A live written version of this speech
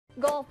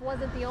Golf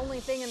wasn't the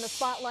only thing in the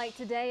spotlight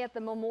today at the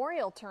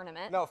Memorial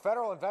Tournament. No,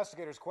 federal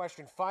investigators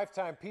questioned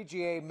five-time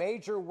PGA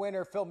major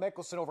winner Phil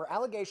Mickelson over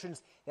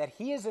allegations that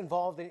he is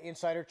involved in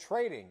insider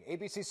trading.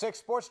 ABC 6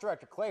 sports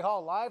director Clay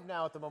Hall live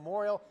now at the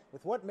Memorial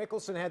with what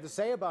Mickelson had to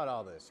say about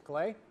all this.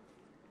 Clay?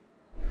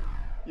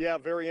 Yeah,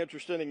 very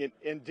interesting.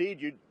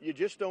 Indeed, you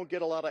just don't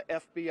get a lot of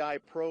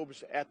FBI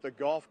probes at the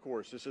golf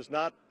course. This is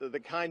not the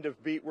kind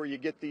of beat where you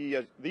get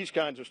these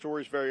kinds of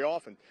stories very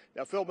often.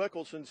 Now, Phil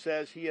Mickelson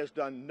says he has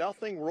done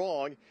nothing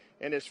wrong,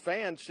 and his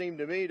fans seem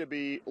to me to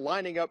be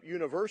lining up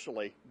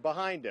universally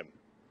behind him.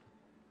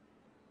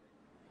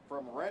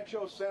 From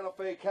Rancho Santa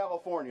Fe,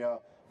 California,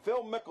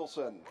 Phil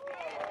Mickelson.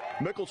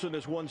 Mickelson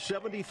has won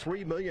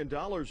 $73 million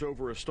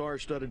over a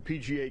star-studded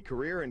PGA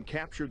career and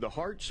captured the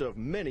hearts of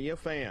many a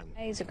fan.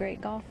 He's a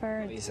great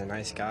golfer. He's a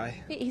nice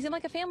guy. He seemed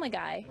like a family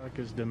guy. I like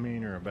his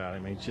demeanor about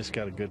him. He's just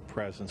got a good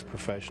presence,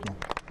 professional.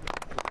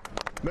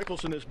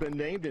 Mickelson has been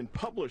named in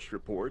published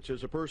reports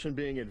as a person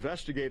being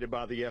investigated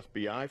by the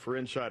FBI for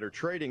insider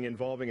trading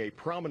involving a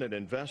prominent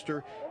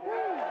investor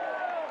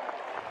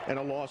and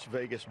a Las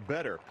Vegas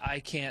bettor. I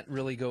can't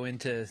really go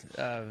into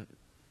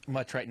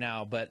much right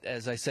now, but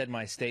as I said in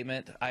my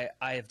statement, I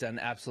have done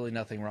absolutely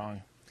nothing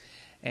wrong,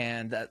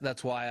 and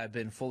that's why I've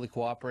been fully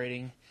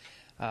cooperating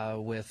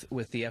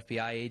with the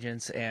FBI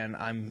agents, and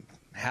I'm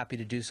happy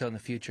to do so in the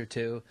future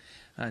too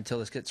until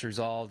this gets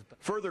resolved.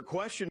 Further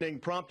questioning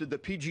prompted the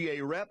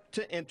PGA rep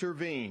to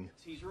intervene.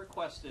 He's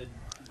requested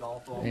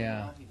golf only.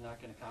 Yeah. He's not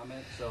going to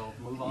comment, so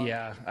move on.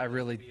 Yeah, I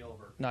really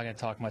not going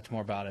to talk much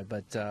more about it,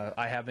 but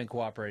I have been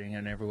cooperating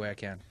in every way I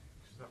can.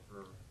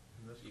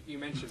 You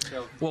mentioned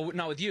Phil. Well,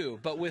 not with you,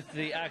 but with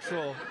the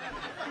actual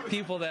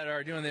people that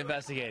are doing the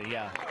investigating,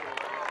 yeah.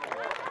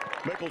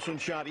 Mickelson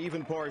shot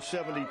even par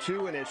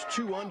 72 and is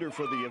 2 under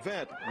for the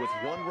event with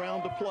 1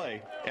 round to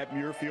play at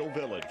Muirfield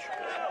Village.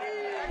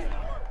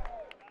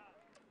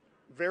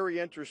 Very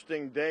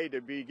interesting day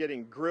to be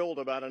getting grilled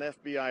about an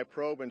FBI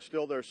probe, and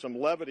still there's some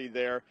levity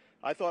there.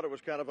 I thought it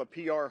was kind of a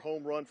PR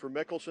home run for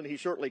Mickelson. He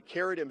certainly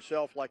carried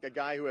himself like a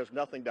guy who has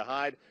nothing to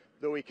hide,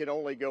 though he can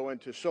only go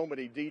into so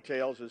many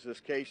details as this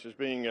case is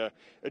being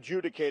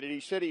adjudicated. He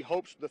said he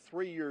hopes the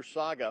 3-year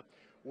saga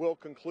will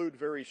conclude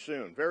very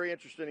soon. Very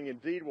interesting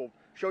indeed. We'll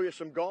show you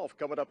some golf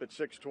coming up at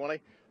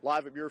 6:20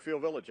 live at Muirfield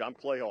Village. I'm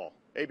Clay Hall,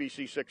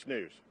 ABC 6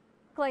 News.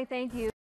 Clay, thank you.